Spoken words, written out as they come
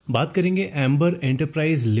बात करेंगे amber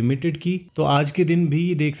enterprise limited की। तो आज के दिन भी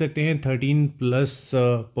देख सकते हैं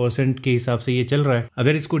 13+% के हिसाब से ये चल रहा है।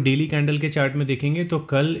 अगर इसको डेली कैंडल के चार्ट में देखेंगे तो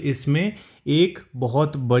कल इसमें एक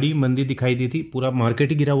बहुत बड़ी मंदी दिखाई दी थी, पूरा मार्केट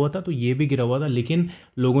ही गिरा हुआ था, तो ये भी गिरा हुआ था। लेकिन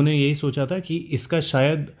लोगों ने यही सोचा था कि इसका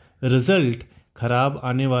शायद रिजल्ट खराब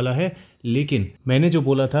आने वाला है। लेकिन मैंने जो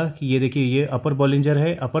बोला था कि ये देखिए, ये अपर बॉलिंजर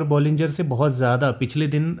है, अपर बॉलिंजर से बहुत ज़्यादा पिछले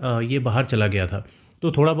दिन ये बाहर चला गया था,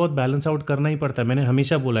 तो थोड़ा बहुत बैलेंस आउट करना ही पड़ता है। मैंने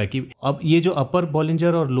हमेशा बोला है कि अब ये जो अपर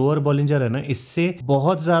बॉलिंजर और लोअर बॉलिंजर है ना, इससे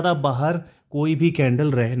बहुत ज़्यादा बाहर कोई भी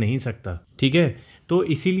कैंडल रह नहीं सकता, ठीक है। तो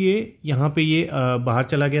इसीलिए यहाँ पे ये बाहर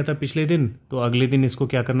चला गया था पिछले दिन, तो अगले दिन इसको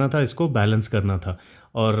क्या करना था, इसको बैलेंस करना था।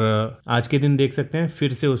 और आज के दिन देख सकते हैं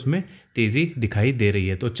फिर से उसमें तेज़ी दिखाई दे रही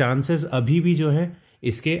है। तो चांसेस अभी भी जो है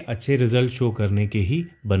इसके अच्छे रिजल्ट शो करने के ही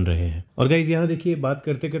बन रहे हैं। और गाइज यहाँ देखिए, बात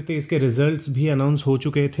करते करते इसके रिजल्ट्स भी अनाउंस हो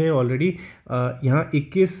चुके थे ऑलरेडी। यहाँ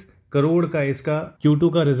 21 करोड़ का इसका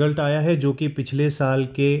Q2 का रिजल्ट आया है, जो कि पिछले साल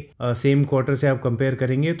के सेम क्वार्टर से आप कंपेयर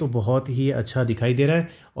करेंगे तो बहुत ही अच्छा दिखाई दे रहा है।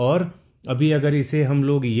 और अभी अगर इसे हम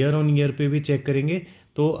लोग ईयर ऑन ईयर पे भी चेक करेंगे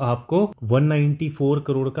तो आपको 194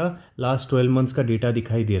 करोड़ का लास्ट 12 मंथ्स का डेटा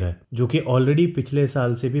दिखाई दे रहा है, जो कि ऑलरेडी पिछले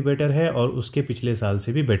साल से भी बेटर है और उसके पिछले साल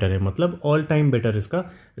से भी बेटर है। मतलब ऑल टाइम बेटर इसका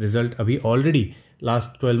रिजल्ट अभी ऑलरेडी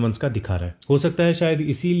लास्ट 12 मंथ्स का दिखा रहा है। हो सकता है शायद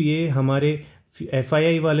इसीलिए हमारे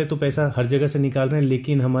FII वाले तो पैसा हर जगह से निकाल रहे हैं,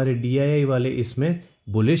 लेकिन हमारे DII वाले इसमें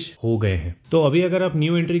बुलिश हो गए हैं। तो अभी अगर आप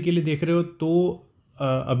न्यू एंट्री के लिए देख रहे हो तो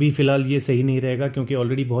अभी फिलहाल ये सही नहीं रहेगा, क्योंकि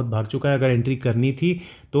ऑलरेडी बहुत भाग चुका है। अगर एंट्री करनी थी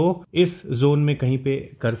तो इस जोन में कहीं पे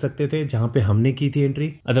कर सकते थे जहां पे हमने की थी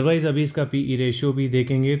एंट्री। अदरवाइज अभी इसका PE रेशियो भी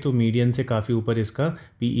देखेंगे तो मीडियन से काफ़ी ऊपर इसका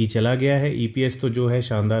PE चला गया है। EPS तो जो है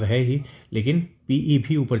शानदार है ही, लेकिन PE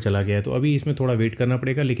भी ऊपर चला गया है। तो अभी इसमें थोड़ा वेट करना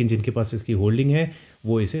पड़ेगा, लेकिन जिनके पास इसकी होल्डिंग है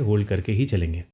वो इसे होल्ड करके ही चलेंगे।